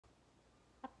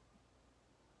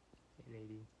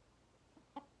lady.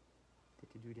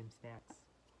 Get to do them snacks.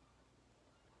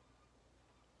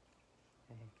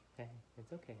 Hey,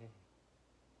 it's okay.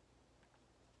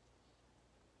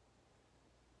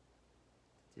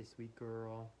 Such a sweet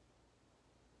girl.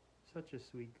 Such a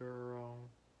sweet girl.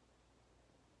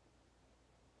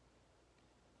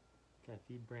 Gotta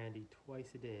feed Brandee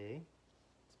twice a day.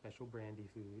 Special Brandee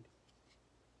food.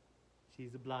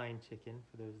 She's a blind chicken,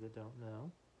 for those that don't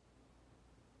know.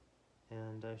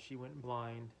 And she went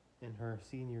blind in her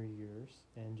senior years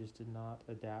and just did not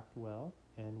adapt well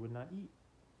and would not eat.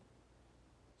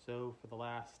 So for the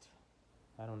last,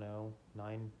 I don't know,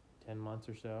 9-10 months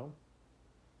or so,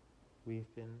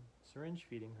 we've been syringe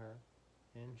feeding her,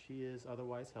 and she is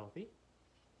otherwise healthy.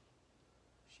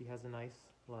 She has a nice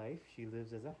life. She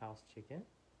lives as a house chicken.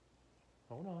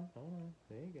 Hold on.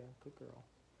 There you go. Good girl.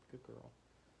 Good girl.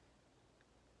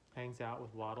 Hangs out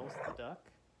with Waddles the duck.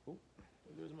 Oh,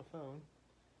 there goes my phone.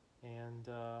 And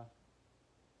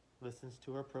listens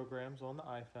to her programs on the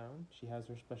iPhone. She has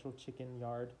her special chicken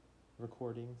yard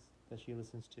recordings that she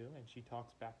listens to, and she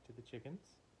talks back to the chickens.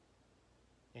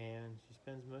 And she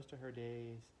spends most of her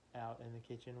days out in the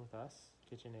kitchen with us,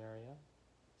 kitchen area.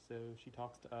 So she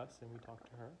talks to us and we talk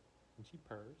to her, and she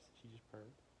purrs. She just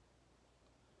purred.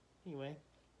 Anyway,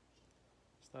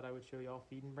 just thought I would show y'all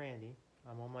feeding Brandee.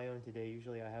 I'm on my own today.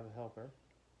 Usually I have a helper,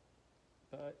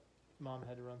 but Mom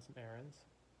had to run some errands.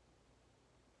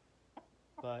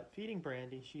 But feeding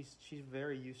Brandee, she's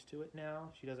very used to it now.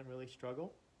 She doesn't really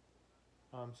struggle.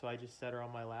 So I just set her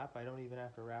on my lap. I don't even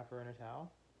have to wrap her in a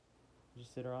towel. I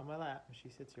just sit her on my lap and she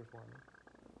sits here for me.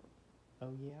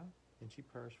 Oh yeah? And she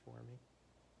purrs for me.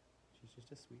 She's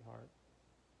just a sweetheart.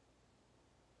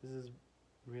 This is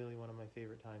really one of my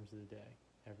favorite times of the day,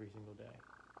 every single day.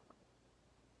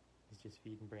 It's just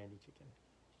feeding Brandee chicken.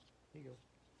 Here you go.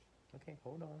 Okay,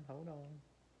 hold on.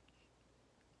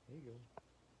 There you go.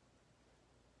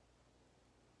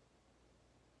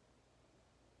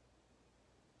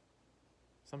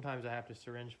 Sometimes I have to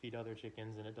syringe feed other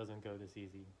chickens and it doesn't go this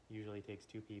easy. Usually it takes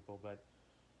 2 people, but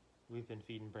we've been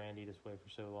feeding Brandee this way for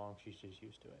so long, she's just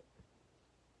used to it.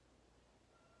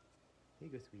 Here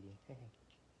you go, sweetie.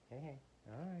 Hey.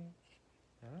 All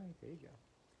right, there you go.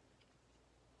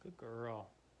 Good girl.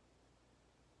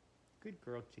 Good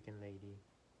girl, chicken lady.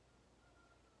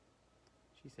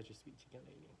 She's such a sweet chicken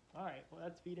lady. All right, well,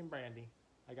 that's feeding Brandee.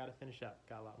 I gotta finish up.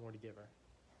 Got a lot more to give her.